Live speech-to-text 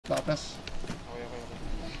Baka plus. Okay.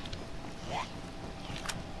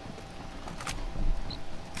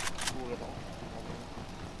 Gulat ako.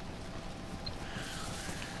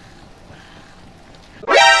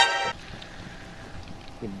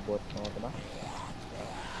 Timbot mo ito ba?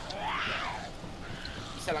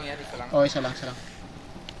 Isa lang yan, isa lang. Oh, isa lang.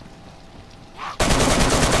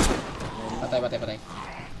 Patay. Patay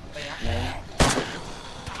na?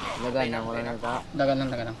 Lagan lang, wala na ito. Dagan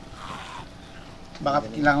lang. Baka,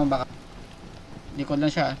 kailangan mo baka. Likod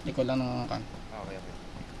lang siya, likod lang ng kan. Okay.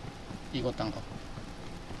 Ikot lang ko.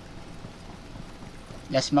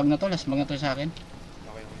 Last mag na to sa akin.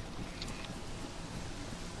 Okay.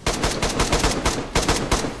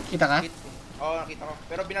 Kita ka? Oo, nakita ko.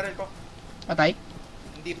 Pero binaril ko. Patay?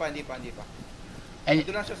 Hindi pa. Ay,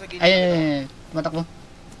 doon lang siya sa gilid. ay, tumatakbo.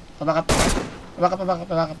 Pabakap. Okay.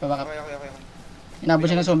 Inabot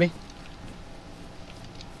siya ng zombie.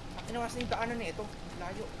 Inawas na yung daanan eh. Ito,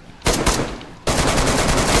 layo.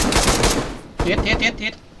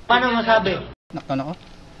 Hit. Paano masabi? Knockdown ako.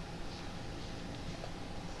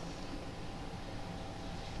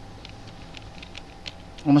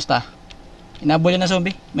 Kumusta? Inabot siya ng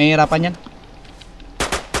zombie. May hirapan yan.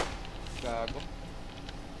 Gago.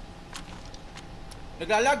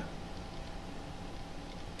 Naglalag!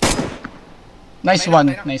 Nice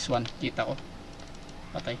one. Kita ko.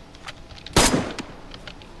 Patay.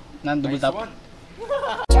 Double Nice tap. one.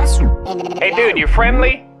 Hey dude, you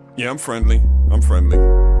friendly? Yeah, I'm friendly.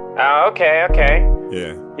 Oh, okay.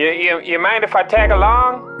 Yeah. You mind if I tag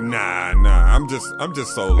along? Nah. I'm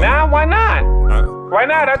just solo. Nah, why not? Why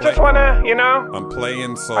not? I just wanna, I'm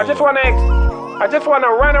playing solo. I just wanna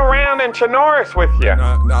run around in Chinoris with you.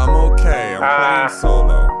 Nah, I'm okay. I'm playing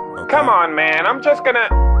solo. Okay? Come on, man. I'm just gonna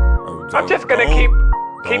keep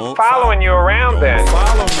don't following you around then.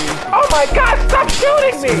 Follow me. Oh my God! Stop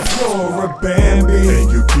shooting me! You're a Bambi,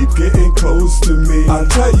 and you keep getting close to me. I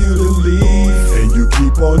tell you to leave, and you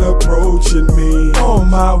keep on approaching me. On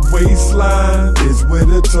my waistline is where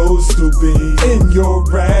the toes to be. In your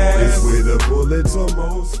ass is where the bullets are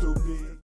most to be.